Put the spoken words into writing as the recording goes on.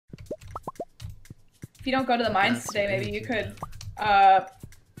If you don't go to the mines today, maybe you could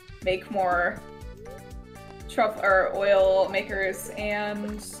make more truffle or oil makers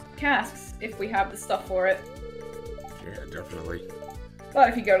and casks if we have the stuff for it. Yeah, definitely. But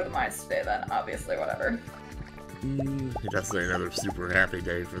if you go to the mines today, then obviously whatever. That's another super happy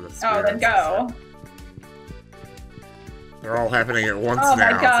day for the spirits. Oh, then go. They're all happening at once now. Oh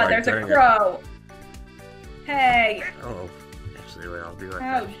now. my god, like, there's a crow! Hey! Oh, actually, wait, I'll be right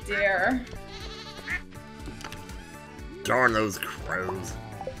back. Oh dear. Darn those crows.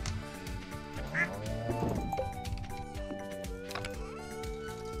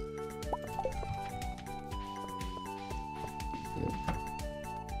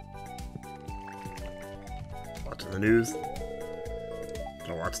 Watching the news?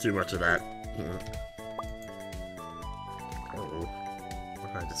 Don't watch too much of that. Uh-oh.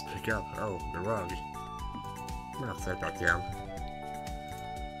 What did I just pick up? Oh, the rug. I'm gonna set that down.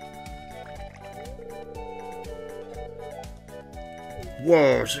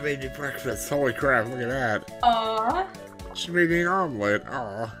 Whoa, she made me breakfast. Holy crap, look at that. Aww. She made me an omelet.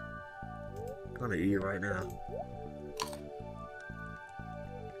 Aw. I'm gonna eat it right now.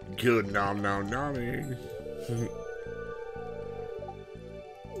 Good nom nom nomming. I'm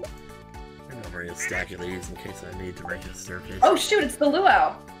gonna bring a stack of these in case I need to make a staircase. Oh shoot, it's the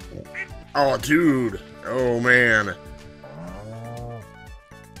luau. Oh, dude. Oh, man.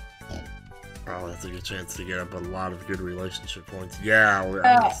 Oh, that's a good chance to get up a lot of good relationship points. Yeah, I'm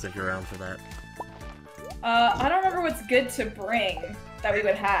gonna stick around for that. I don't remember what's good to bring that we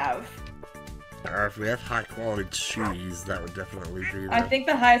would have. If we have high quality cheese, that would definitely be there. I think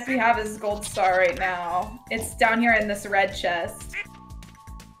the highest we have is Gold Star right now. It's down here in this red chest.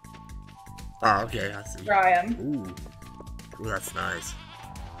 Oh, okay, I see. Try 'em. Ooh, that's nice.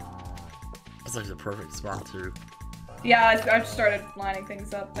 That's like the perfect spot, too. Yeah, I've started lining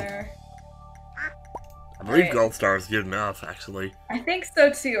things up there. I believe Gold Star is good enough, actually. I think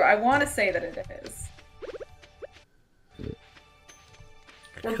so, too. I want to say that it is.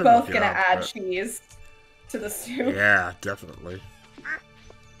 We're both gonna add cheese to the soup. Yeah, definitely. I'm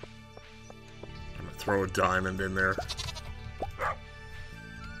gonna throw a diamond in there.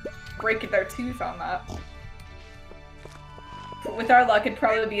 Break their tooth on that. But with our luck, it'd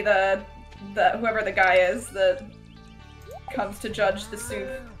probably be the whoever the guy is that comes to judge the soup.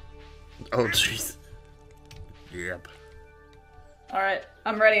 Oh, jeez. Yep. Alright,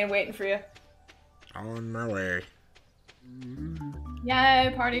 I'm ready and waiting for you. On my way.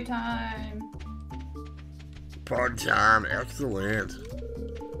 Yay, party time! Party time, excellent.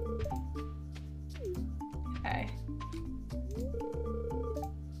 Okay.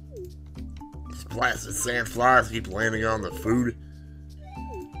 These blasted sand flies keep landing on the food.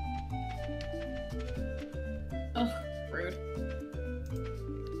 Ugh, rude.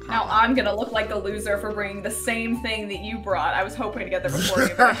 Now I'm gonna look like the loser for bringing the same thing that you brought. I was hoping to get there before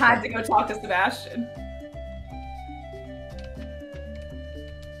you, but I had to go talk to Sebastian.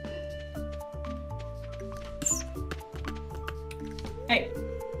 Hey,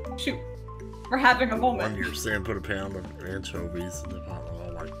 shoot. We're having a moment. One year, Sam put a pound of anchovies in the pot.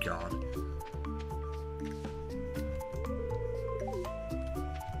 Oh my god.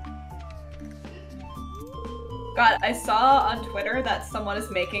 God, I saw on Twitter that someone is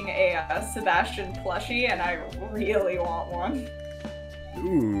making a Sebastian plushie, and I really want one.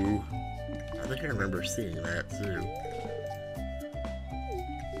 Ooh. I think I remember seeing that, too.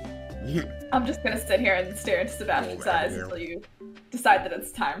 I'm just gonna sit here and stare into Sebastian's eyes until you decide that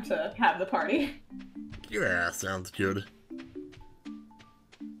it's time to have the party. Yeah, sounds good.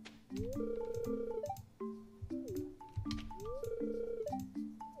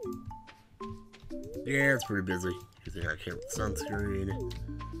 Yeah, it's pretty busy. You think I came with sunscreen?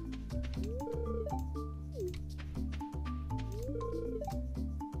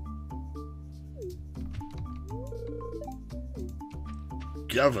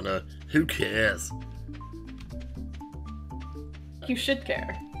 Governor, who cares? You should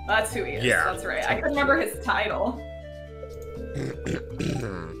care. That's who he is. Yeah, that's right. I can remember his title.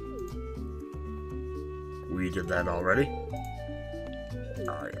 We did that already?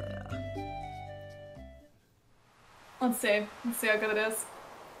 Oh, yeah. Let's see. Let's see how good it is.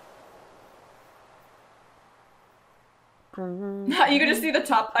 You could just see the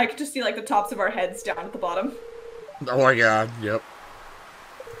top. I could just see like the tops of our heads down at the bottom. Oh my god, yep.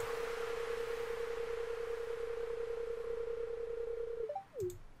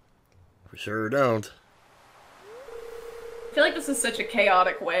 We sure don't. I feel like this is such a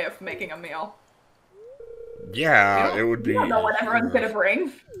chaotic way of making a meal. Yeah, it would be. You don't know what everyone's gonna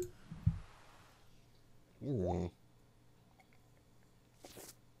bring.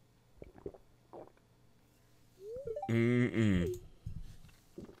 Mm-mm.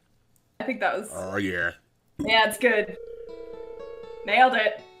 I think that was... Oh, yeah. Yeah, it's good. Nailed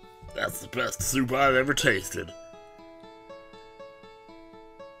it. That's the best soup I've ever tasted.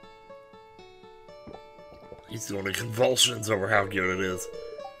 He's going to convulsions over how good it is.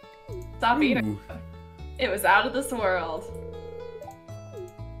 Stop eating. It was out of this world.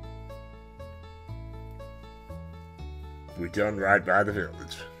 We done right by the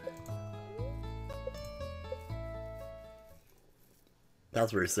village.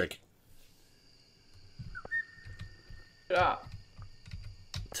 That's pretty sick. Yeah.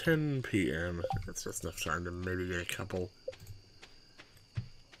 10 p.m. That's just enough time to maybe get a couple.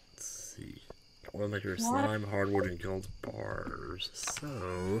 Let's see. Oil maker, slime, hardwood, and gold bars.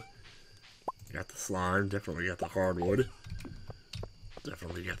 So, got the slime, definitely got the hardwood.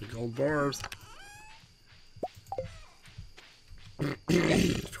 Definitely got the gold bars.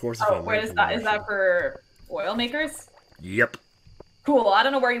 Of course, oh, wait, is that for oil makers? Yep. Cool. I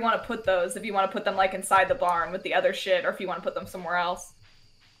don't know where you want to put those. If you want to put them like inside the barn with the other shit, or if you want to put them somewhere else.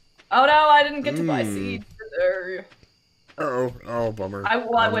 Oh no, I didn't get to buy seeds. Oh, bummer.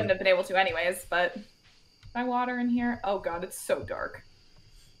 I wouldn't have been able to anyways, but... Did I water in here? Oh god, it's so dark.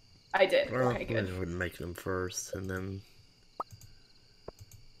 I did. Well, okay, good. I would make them first, and then...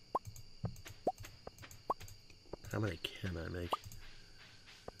 How many can I make?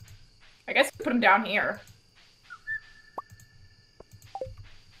 I guess put them down here.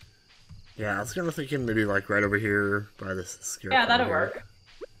 Yeah, I was kind of thinking maybe like right over here by this scarecrow. Yeah, that'll work.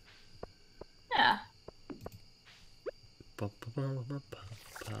 Yeah.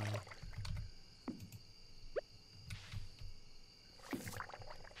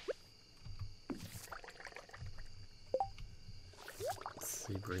 Let's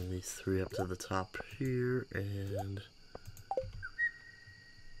see, bring these 3 up to the top here, and...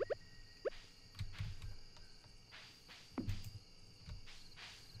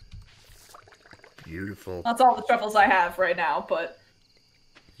 Beautiful. That's all the truffles I have right now, but...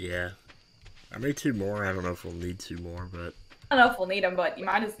 Yeah. I made 2 more. I don't know if we'll need 2 more, but... I don't know if we'll need them, but you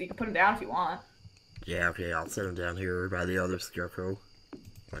can put them down if you want. Yeah, okay, I'll set them down here by the other scarecrow.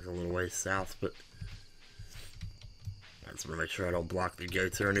 Like a little ways south, but... I just want to make sure I don't block the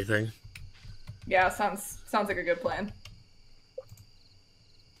gates or anything. Yeah, sounds like a good plan.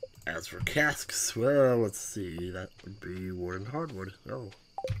 As for casks, well, let's see. That would be wood and hardwood. Oh.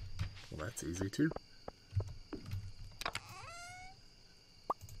 Well, that's easy, too.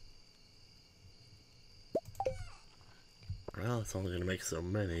 Well, it's only going to make so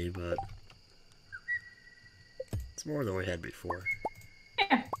many, but... It's more than we had before.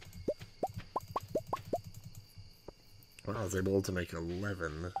 Yeah. Well, I was able to make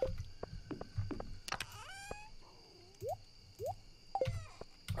 11.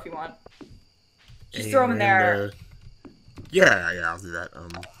 If you want. Just throw them in there. Yeah, I'll do that.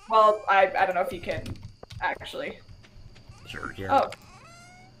 Well, I don't know if you can, actually. Sure, yeah. Oh.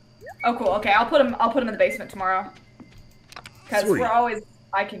 Oh, cool. Okay, I'll put them in the basement tomorrow. Because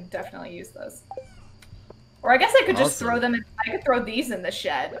I can definitely use those. Or I guess I could just throw them in, I could throw these in the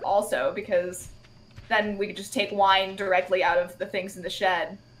shed also, because then we could just take wine directly out of the things in the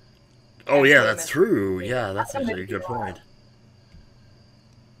shed. Oh yeah, that's true. Yeah, that's actually a good point.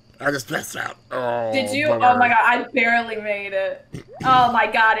 I just passed out. Oh, did you? bummer. Oh my god, I barely made it. Oh my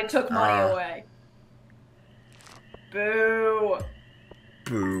god, it took money away. Boo.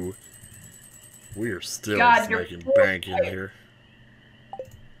 Boo. We are still making bank in here.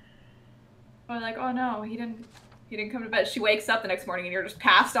 I'm like, oh no, he didn't come to bed. She wakes up the next morning and you're just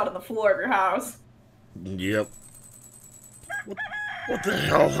passed out on the floor of your house. Yep. What the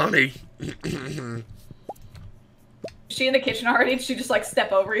hell, honey? Is she in the kitchen already? Did she just like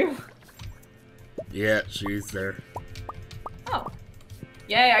step over you? Yeah, she's there. Oh.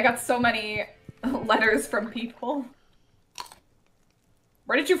 Yay, I got so many letters from people.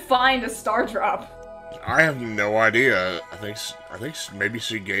 Where did you find a star drop? I have no idea. I think maybe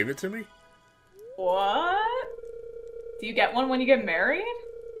she gave it to me. What? Do you get one when you get married?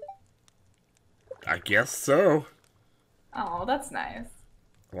 I guess so. Oh, that's nice.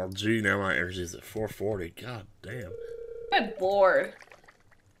 Well, gee, now my energy's at 440. God damn. Good lord.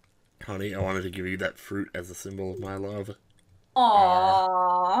 Honey, I wanted to give you that fruit as a symbol of my love.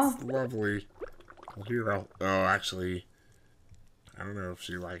 Aww. It's lovely. Well, here oh, actually, I don't know if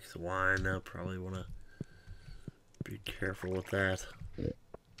she likes wine. I probably want to be careful with that.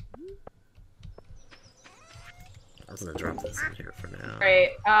 I was going to drop this in here for now.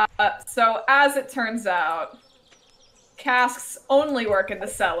 Great. So, as it turns out, casks only work in the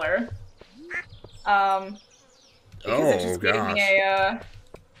cellar. Because it just gave me a,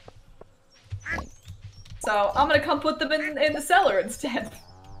 So I'm gonna come put them in the cellar instead.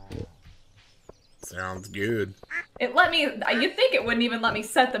 Sounds good. It let me. You'd think it wouldn't even let me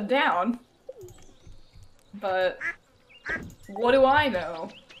set them down. But what do I know?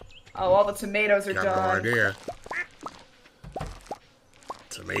 Oh, all the tomatoes are Got done. no idea.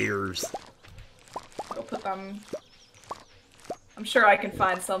 Tomatoes. I'll put them. I'm sure I can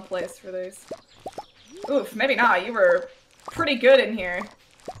find some place for these. Oof, maybe not. You were pretty good in here.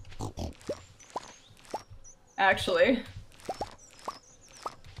 Actually.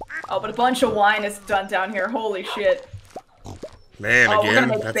 Oh, but a bunch of wine is done down here. Holy shit. Man, oh, again,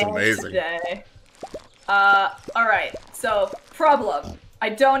 that's amazing. Today. Alright. So, problem. I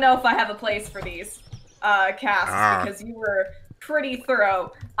don't know if I have a place for these, casks, because you were pretty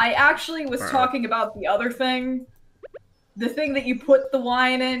thorough. I actually was talking about the other thing. The thing that you put the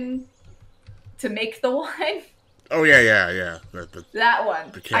wine in to make the wine. Oh, yeah. That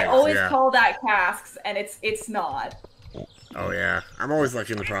one. Casks, I always call that casks, and it's not. Oh, yeah. I'm always, like,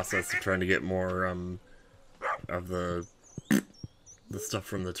 in the process of trying to get more, of the stuff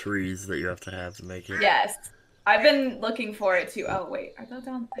from the trees that you have to make it. Yes. I've been looking for it, too. Oh, wait. Are those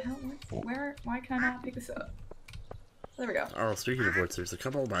down? Where? Why can I not pick this up? There we go. Oh, speaking of which, there's a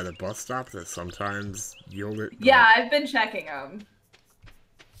couple by the bus stop that sometimes yield it. Yeah, I've been checking them.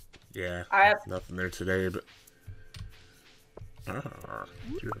 Yeah, nothing there today, but... do have a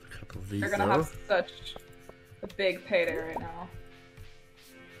couple of these, They're gonna have such a big payday right now.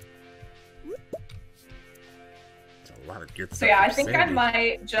 There's a lot of good stuff. So yeah, I think I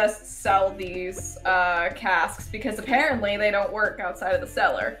might just sell these casks, because apparently they don't work outside of the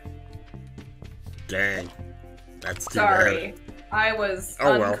cellar. Dang. That's too Sorry. bad. I was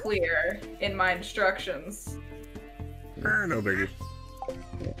unclear in my instructions. No biggie.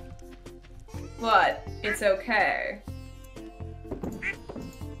 But it's okay.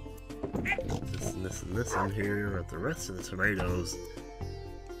 This in here, but the rest of the tomatoes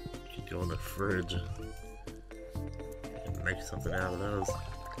can go in the fridge. And make something out of those.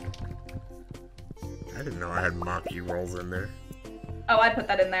 I didn't know I had maki rolls in there. Oh, I put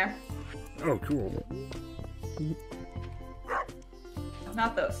that in there. Oh, cool.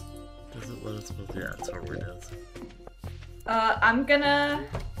 Not those. Does it let us both? Yeah, it totally does. I'm gonna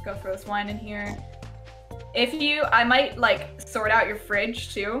go throw this wine in here. I might, like, sort out your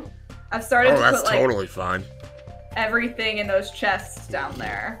fridge, too. I've started to put, like... totally fine. Everything in those chests down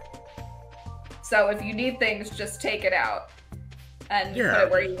there. So if you need things, just take it out. And put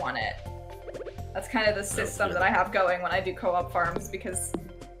it where you want it. That's kind of the system that I have going when I do co-op farms, because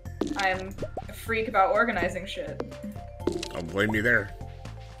I'm a freak about organizing shit. Don't blame me there.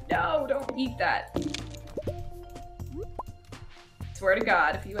 No, don't eat that. Swear to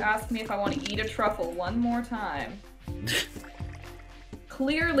God, if you ask me if I want to eat a truffle one more time,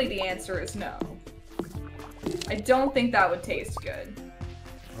 clearly the answer is no. I don't think that would taste good.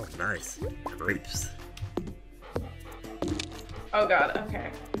 Oh, nice. Grapes. Oh God,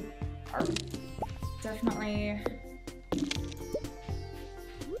 okay. Definitely...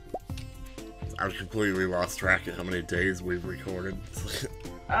 I've completely lost track of how many days we've recorded.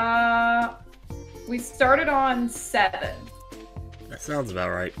 We started on 7. That sounds about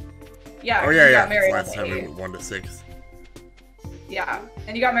right. Yeah. Oh yeah. Got married last on the time 8th. we went 1 to 6. Yeah,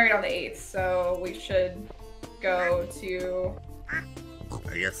 and you got married on the 8th, so we should go to...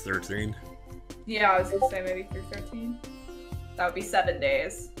 I guess 13. Yeah, I was gonna say maybe through 13. That would be 7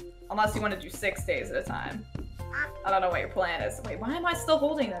 days. Unless you want to do 6 days at a time. I don't know what your plan is. Wait, why am I still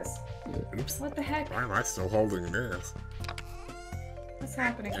holding this? Oops. What the heck? Why am I still holding this? What's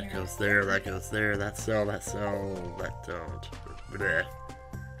happening here? That goes there, that goes there, that cell, that don't. Bleh.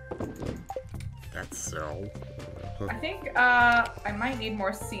 That cell. I think, I might need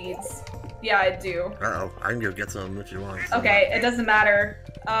more seeds. Yeah, I do. Uh-oh, I can go get some if you want. Okay, it doesn't matter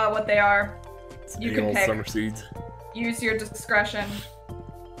what they are. You can pick. Summer seeds. Use your discretion.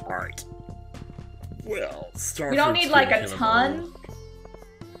 Alright. Well, we don't need like a ton.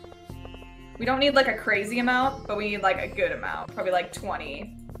 We don't need like a crazy amount, but we need like a good amount. Probably like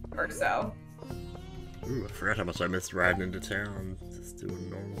 20 or so. Ooh, I forgot how much I missed riding into town. Just doing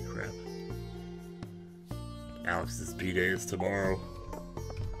normal crap. Alex's B-Day is tomorrow.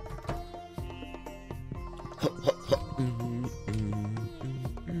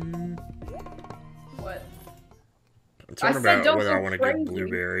 What? I'm talking about whether I want to get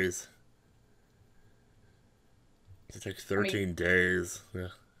blueberries. It takes 13 days. Yeah.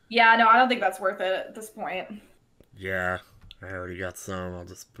 Yeah, no, I don't think that's worth it at this point. Yeah, I already got some. I'll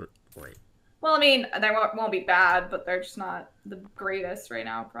just put... Wait. Well, I mean, they won't be bad, but they're just not the greatest right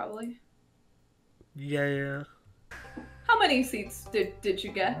now, probably. Yeah. How many seeds did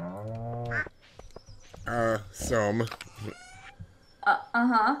you get? Some.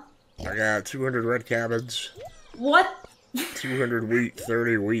 Uh-huh. I got 200 red cabbage. What? 200 wheat,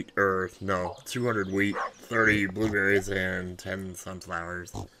 30 wheat, or no, 200 wheat, 30 blueberries, and 10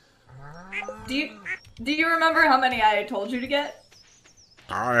 sunflowers. Do you remember how many I told you to get?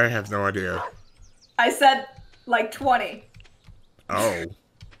 I have no idea. I said like 20. Oh.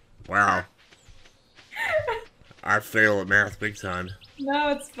 Wow. I fail at math big time. No,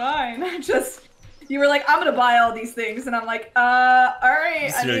 it's fine. Just you were like, I'm gonna buy all these things, and I'm like, alright.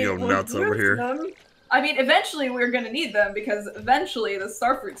 Just gonna go nuts over here. Them. I mean, eventually we're gonna need them because eventually the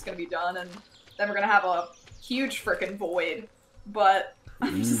starfruit's gonna be done, and then we're gonna have a huge frickin' void. But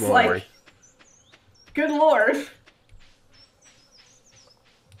I'm just like, good lord.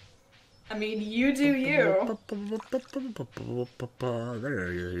 I mean, you do you.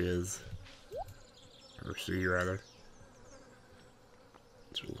 There he is. Or she, rather.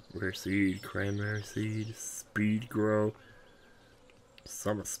 Rare seed, cranberry seed, speed grow,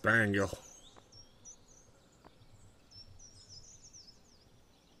 summer spangle.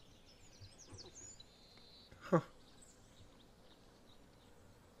 Huh.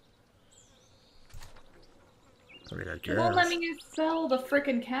 I mean, I guess. It won't let me sell the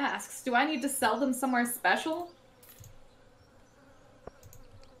frickin' casks. Do I need to sell them somewhere special?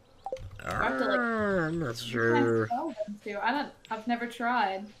 I'm not sure. I've never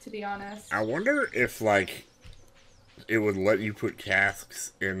tried, to be honest. I wonder if, like, it would let you put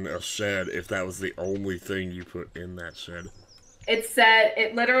casks in a shed if that was the only thing you put in that shed.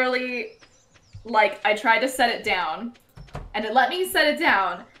 It literally, like, I tried to set it down, and it let me set it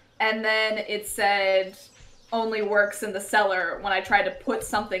down, and then it said only works in the cellar when I tried to put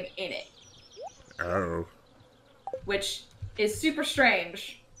something in it. Oh. Which is super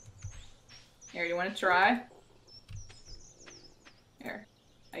strange. Here, you want to try? Here,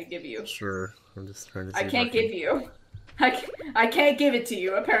 I give you. Sure, I'm just trying to see. I can't give you. I can't give it to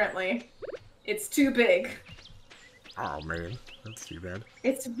you, apparently. It's too big. Oh man, that's too bad.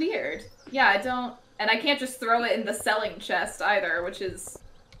 It's weird. Yeah, I don't... And I can't just throw it in the selling chest either, which is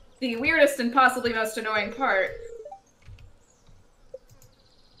the weirdest and possibly most annoying part.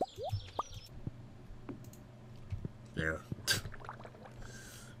 Yeah.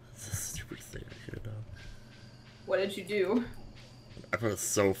 It's a stupid thing I could have done. What did you do? I put a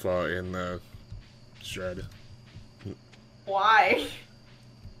sofa in the shed. Why?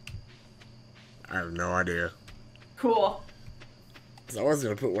 I have no idea. Cool. Because I was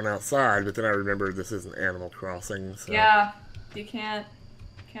going to put one outside, but then I remembered this isn't Animal Crossing, so... Yeah, you can't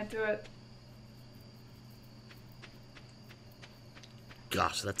do it.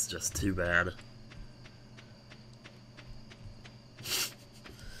 Gosh, that's just too bad.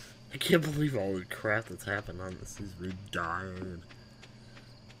 I can't believe all the crap that's happened on this. He's really dying and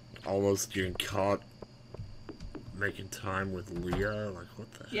almost getting caught making time with Leah. Like,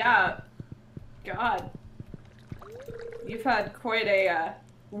 what the hell? God. You've had quite a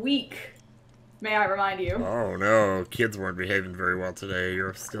week, may I remind you. Oh no, kids weren't behaving very well today.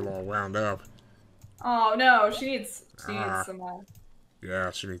 You're still all wound up. Oh no, she needs some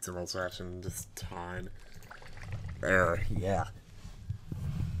yeah, she needs some old-fashioned just time. There, yeah.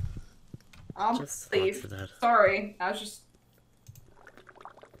 Just leave. Sorry, I was just...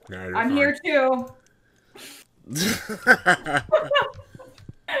 No, I'm fine. Here too.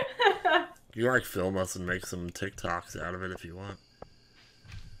 You like film us and make some TikToks out of it if you want.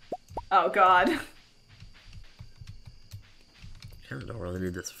 Oh god. I don't really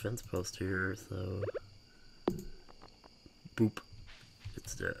need this fence post here, so... Boop.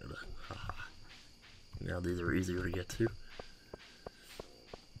 It's dead. Haha. Now these are easier to get to.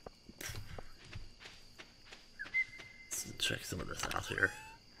 Let's check some of this out here.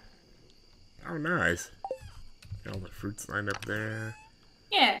 Oh, nice. Got all the fruits lined up there.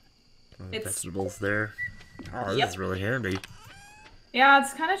 Yeah. Vegetables there. Oh, this is really handy. Yeah,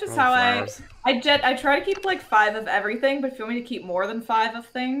 it's kind of just how I try to keep like 5 of everything, but if you want me to keep more than 5 of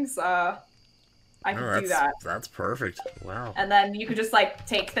things, I can do that. That's perfect. Wow. And then you could just like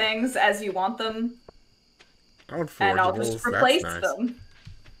take things as you want them, and I'll just replace them.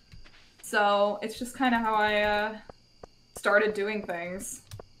 So it's just kind of how I started doing things.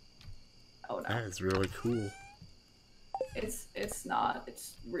 Oh no. That is really cool. It's not.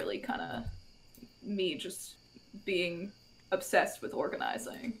 It's really kind of me just being obsessed with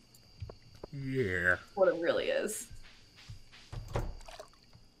organizing. Yeah. What it really is.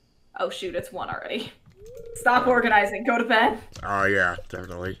 Oh shoot, it's 1 already. Stop organizing, go to bed. Oh yeah,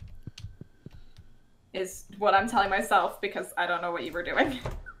 definitely. Is what I'm telling myself because I don't know what you were doing.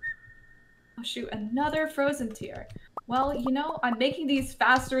 Oh shoot, another frozen tier. Well, you know, I'm making these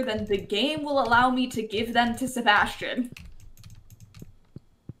faster than the game will allow me to give them to Sebastian.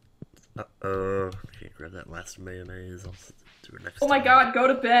 Uh-oh. Can't grab that last mayonnaise. I'll do it next Oh time. my god, go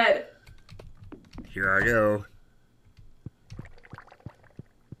to bed. Here I go.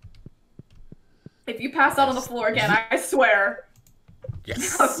 If you pass out on the floor again, I swear.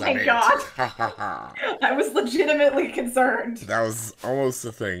 Yes. Oh my god. Ha ha ha. I was legitimately concerned. That was almost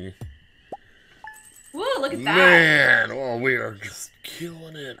a thing. Woo, look at that. Man, oh, we are just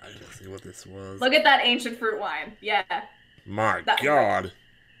killing it. I didn't see what this was. Look at that ancient fruit wine. Yeah. My god.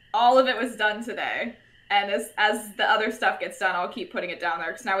 All of it was done today. And as the other stuff gets done, I'll keep putting it down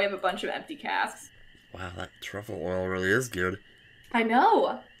there, because now we have a bunch of empty casks. Wow, that truffle oil really is good. I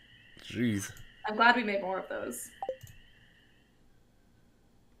know. Jeez. I'm glad we made more of those.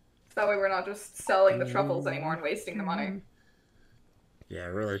 So that way we're not just selling the truffles anymore and wasting the money. Yeah,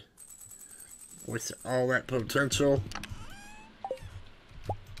 really. Wasted all that potential.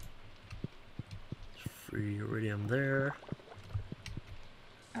 Free iridium there.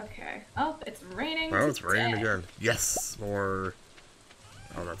 Okay. Oh, it's raining. Oh, it's raining again. Yes, more.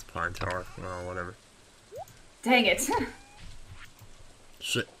 Oh, that's pine tar. Oh, whatever. Dang it.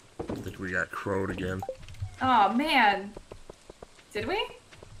 Shit. I think we got crowed again. Oh, man. Did we?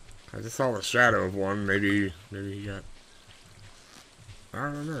 I just saw the shadow of one. Maybe he got...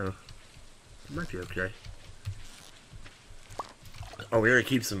 I don't know. It might be okay. Oh, we gotta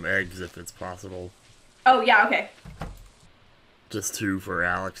keep some eggs if it's possible. Oh, yeah, okay. Just 2 for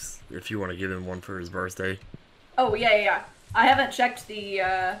Alex, if you want to give him one for his birthday. Oh, yeah. I haven't checked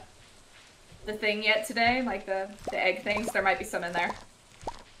the thing yet today, like the egg things. There might be some in there.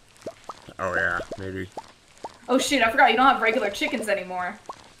 Oh, yeah, maybe. Oh, shoot, I forgot you don't have regular chickens anymore.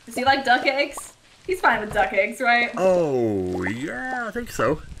 Does he like duck eggs? He's fine with duck eggs, right? Oh, yeah, I think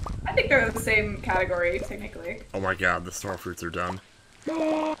so. I think they're the same category, technically. Oh my god, the star fruits are done.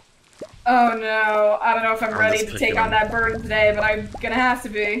 Oh no, I don't know if I'm ready to take on them. that burden today, but I'm gonna have to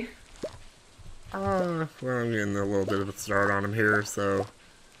be. Well, I'm getting a little bit of a start on them here, so...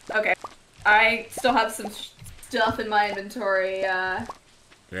 Okay. I still have some stuff in my inventory, Yeah,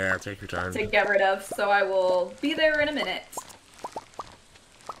 take your time. to get rid of, so I will be there in a minute.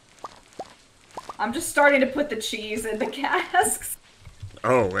 I'm just starting to put the cheese in the casks.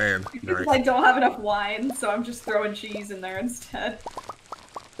 Oh, man. Because Nice. I don't have enough wine, so I'm just throwing cheese in there instead.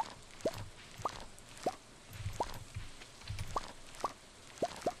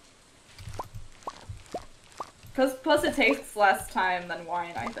 Plus it takes less time than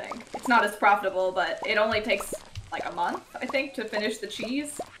wine, I think. It's not as profitable, but it only takes like a month, I think, to finish the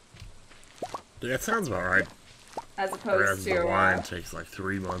cheese. Yeah, that sounds about right. As opposed Whereas to... the wine takes like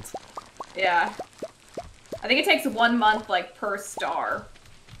 3 months. Yeah. I think it takes 1 month, like, per star.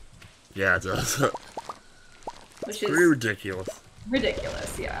 Yeah, it does. Which Pretty is ridiculous.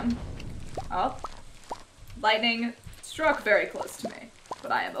 ridiculous, yeah. Oh. Lightning struck very close to me,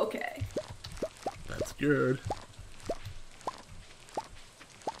 but I am okay. That's good.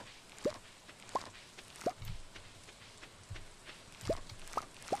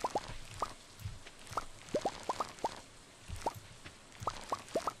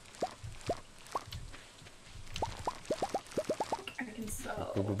 I can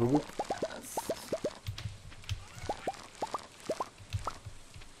sell Boop, boop, boop, boop. this.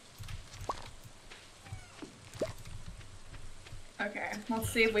 Okay, let's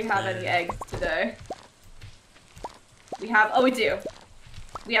see if we have any eggs today. We have, oh we do.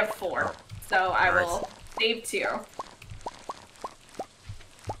 We have 4, so I will save 2.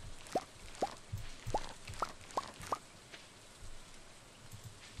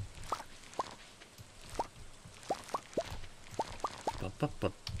 Bup, bup,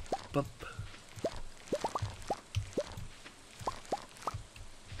 bup, bup.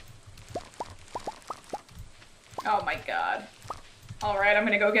 Oh my god. Alright, I'm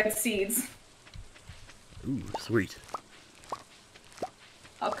gonna go get seeds. Ooh, sweet.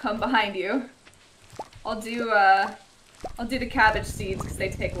 I'll come behind you. I'll do the cabbage seeds because they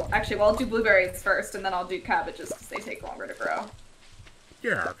take actually, well, I'll do blueberries first, and then I'll do cabbages because they take longer to grow.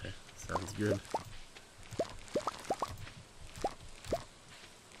 Yeah, okay. Sounds good.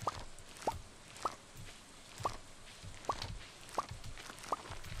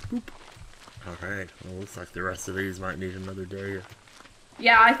 Boop. Alright, well, looks like the rest of these might need another day.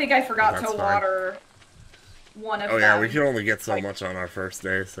 Yeah, I think I forgot That's to fine. water one of them. Oh yeah, we can only get so Like- much on our first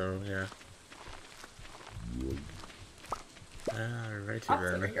day, so yeah. Alrighty Lots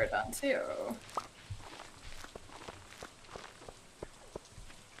of then. are done too.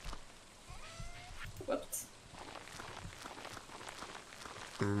 Whoops.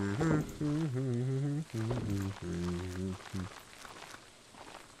 These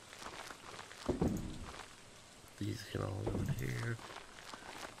can all go in here.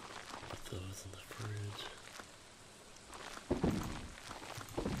 Put those in the fridge.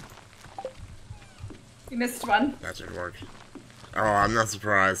 You missed one. That should work. Oh, I'm not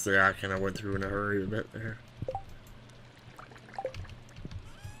surprised. Yeah, I kind of went through in a hurry a bit there.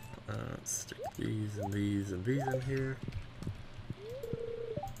 Let's stick these and these and these in here.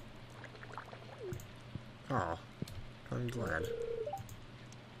 Oh, I'm glad.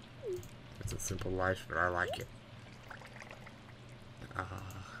 It's a simple life, but I like it.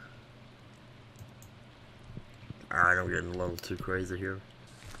 Alright, I'm getting a little too crazy here.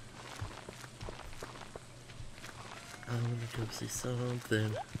 I wanna go see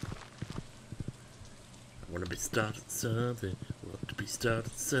something. I wanna be starting something. I want to be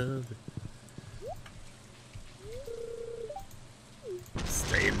starting something.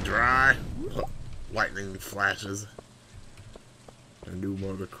 Staying dry. Oh, lightning flashes. A new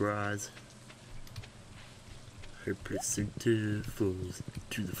mother cries. Her pursuit falls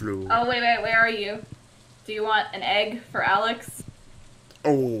to the floor. Oh, wait, where are you? Do you want an egg for Alex?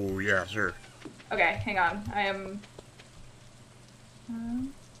 Oh, yeah, sure. Okay, hang on. I am...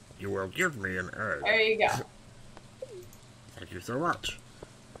 You will give me an egg. There you go. Thank you so much.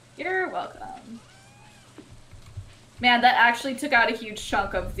 You're welcome. Man, that actually took out a huge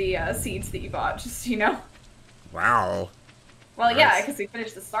chunk of the seeds that you bought, just so you know. Wow. Well, nice. Yeah, because we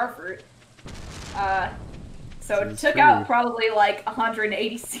finished the starfruit. So it took out probably like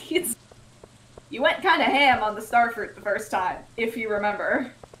 180 seeds. You went kind of ham on the starfruit the first time, if you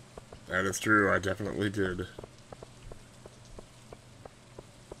remember. That is true, I definitely did.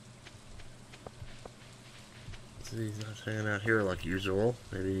 So he's not hanging out here like usual.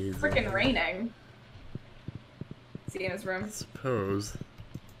 Maybe he's... Freaking raining. Is he in his room? I suppose.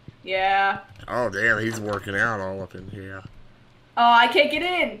 Yeah. Oh, damn, he's working out all up in here. Oh, I can't get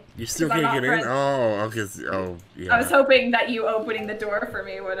in! You still can't get in? Oh, because... Oh, yeah. I was hoping that you opening the door for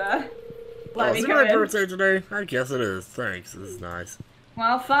me would, let me come in. Is it my birthday today? I guess it is. Thanks, this is nice.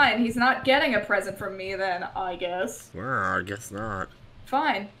 Well, fine. He's not getting a present from me then, I guess. Well, I guess not.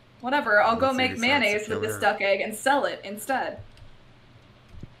 Fine. Whatever. I'll go make mayonnaise with this duck egg and sell it instead.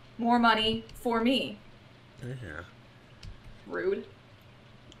 More money for me. Yeah. Rude.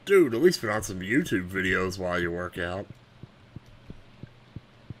 Dude, at least put on some YouTube videos while you work out.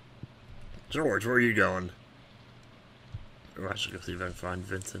 George, where are you going? Oh, I should go see if I can find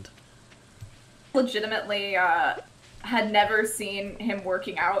Vincent. Legitimately, had never seen him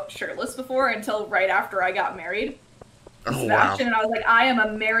working out shirtless before until right after I got married. Oh, wow. And I was like, I am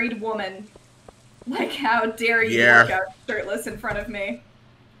a married woman. Like, how dare you work out shirtless in front of me?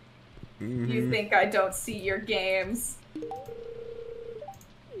 Mm-hmm. You think I don't see your games?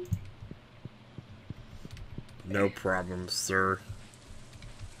 No problem, sir.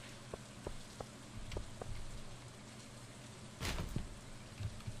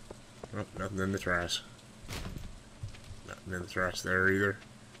 Oh, nothing in the trash. Nothing in the trash there either.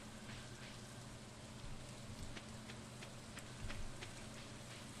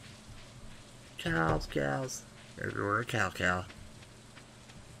 Cows, cows. Everywhere, cow.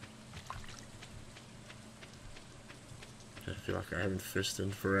 I feel like I haven't fished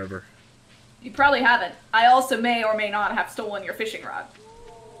in forever. You probably haven't. I also may or may not have stolen your fishing rod.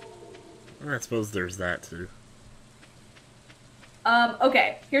 I suppose there's that too.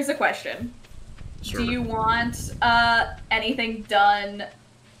 Okay, here's a question. Sure. Do you want, anything done,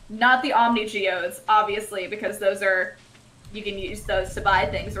 not the Omni Geodes, obviously, because those are, you can use those to buy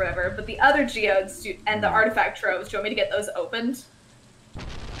things or whatever, but the other Geodes and the artifact troves, do you want me to get those opened?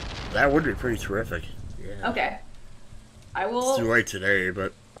 That would be pretty terrific. Yeah. Okay. I will... It's too late today,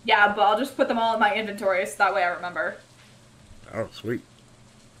 but... Yeah, but I'll just put them all in my inventory so that way I remember. Oh, sweet.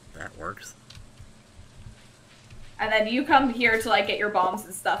 That works. And then you come here to, like, get your bombs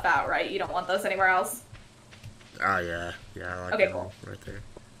and stuff out, right? You don't want those anywhere else? Oh, yeah. Yeah, I like okay, that cool. right there.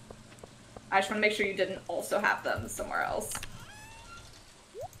 I just want to make sure you didn't also have them somewhere else.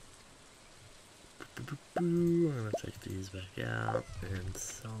 I'm gonna take these back out and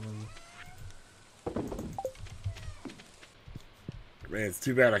sell them. Man, it's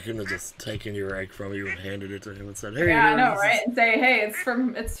too bad I couldn't have just taken your egg from you and handed it to him and said, "Hey, yeah, I know, right?" And say, "Hey, it's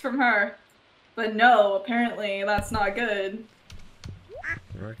from her." But no, apparently that's not good.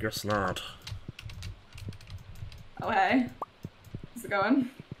 I guess not. Oh hey, how's it going?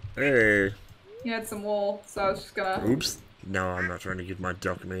 Hey. You had some wool, so I was just gonna. Oops. No, I'm not trying to give my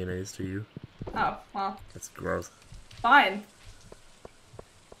duck mayonnaise to you. Oh well. That's gross. Fine.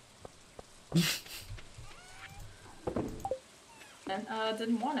 And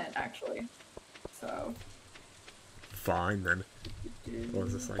didn't want it actually. So. Fine then. What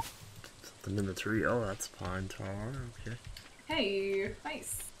is this like? Something in the tree? Oh, that's pine tar. Okay. Hey,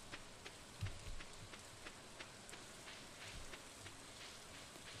 nice.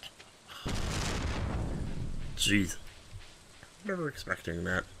 Jeez. Never expecting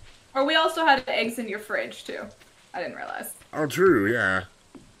that. Or we also had eggs in your fridge too. I didn't realize. Oh, true. Yeah.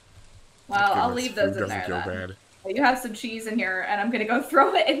 Well, I'll leave those in there then. Bad. You have some cheese in here, and I'm gonna go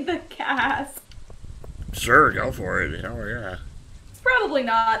throw it in the cask. Sure, go for it. Hell yeah. It's probably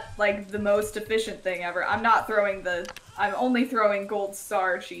not, like, the most efficient thing ever. I'm only throwing gold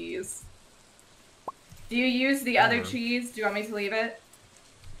star cheese. Do you use the other cheese? Do you want me to leave it?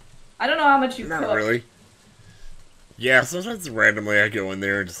 I don't know how much you cook. Not really. Yeah, sometimes randomly I go in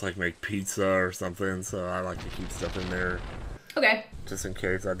there and just, like, make pizza or something, so I like to keep stuff in there. Okay. Just in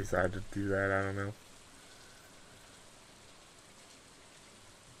case I decide to do that, I don't know.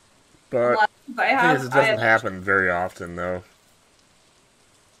 But it doesn't happen very often, though.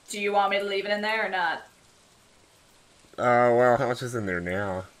 Do you want me to leave it in there or not? Well, how much is in there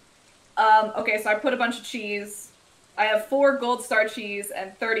now? Okay, so I put a bunch of cheese. I have 4 gold star cheese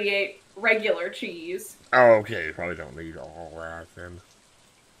and 38 regular cheese. Oh, okay. You probably don't need all that, then.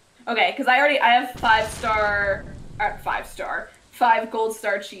 Okay, because I have 5 gold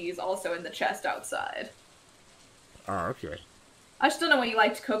star cheese also in the chest outside. Oh, okay. I just don't know what you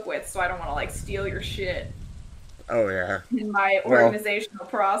like to cook with, so I don't want to, like, steal your shit. Oh, yeah. In my organizational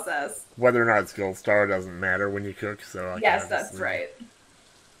process. Whether or not it's gold star doesn't matter when you cook, so... Yes, that's right.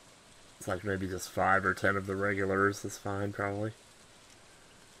 It's like maybe just 5 or 10 of the regulars is fine, probably.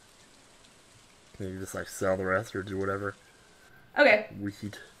 Maybe just, like, sell the rest or do whatever. Okay.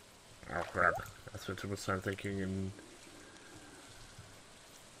 Weed. Oh, crap. I spent too much time thinking and...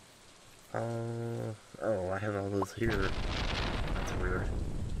 oh, I have all those here. That's weird.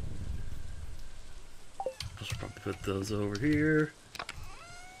 I should probably put those over here.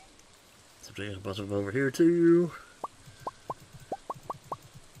 Something a bunch of them over here too.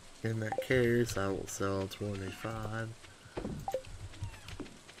 In that case, I will sell 25.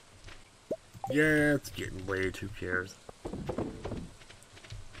 Yeah, it's getting way too cares. You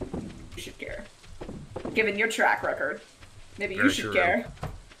should care. Given your track record, maybe you should care.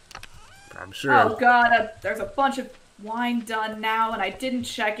 I'm sure. Oh god, there's a bunch of wine done now and I didn't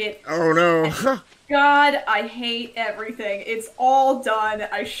check it. Oh no. God, I hate everything. It's all done.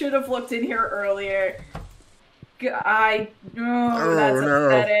 I should have looked in here earlier. That's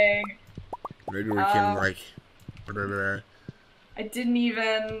upsetting. Maybe we can, like, I didn't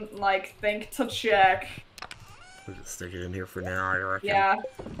even, like, think to check. We'll just stick it in here for now, I reckon. Yeah.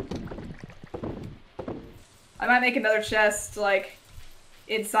 I might make another chest, like,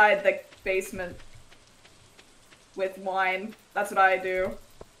 inside the basement with wine. That's what I do.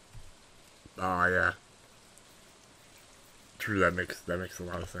 Oh, yeah. True, that makes a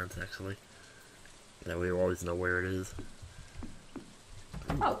lot of sense, actually. That way you always know where it is.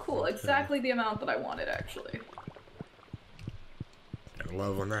 Oh, cool. Exactly the amount that I wanted, actually. I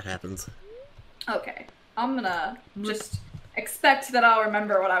love when that happens. Okay. I'm gonna just expect that I'll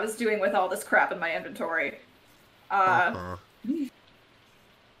remember what I was doing with all this crap in my inventory. And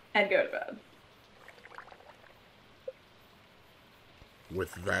go to bed.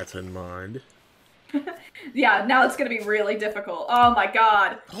 With that in mind. Yeah, now it's gonna be really difficult. Oh my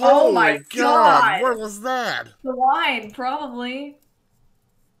god. Oh my god! What was that? The wine, probably.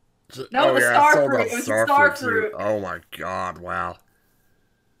 No, the star fruit. It was the star fruit. Oh my god, wow.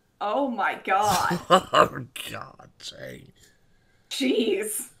 Oh my god. Oh god, Jay.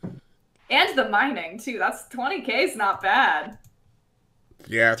 Jeez. And the mining, too. That's 20K's not bad.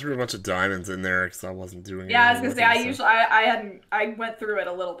 Yeah, I threw a bunch of diamonds in there because I wasn't doing it. Yeah, I was gonna say, I went through it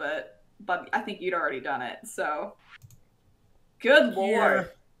a little bit, but I think you'd already done it, so. Good lord. Yeah.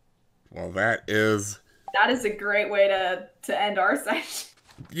 Well, that is a great way to end our session.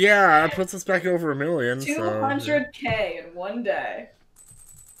 Yeah, that puts us back over 1 million. 200K in one day.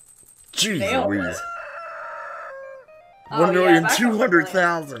 Jeez Louise.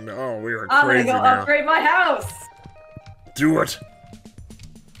 1,200,000. Oh, we are crazy now. I'm gonna go upgrade my house. Do it.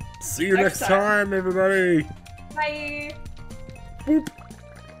 See you next time, everybody. Bye. Boop.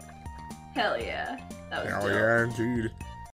 Hell yeah. That was Hell yeah, indeed.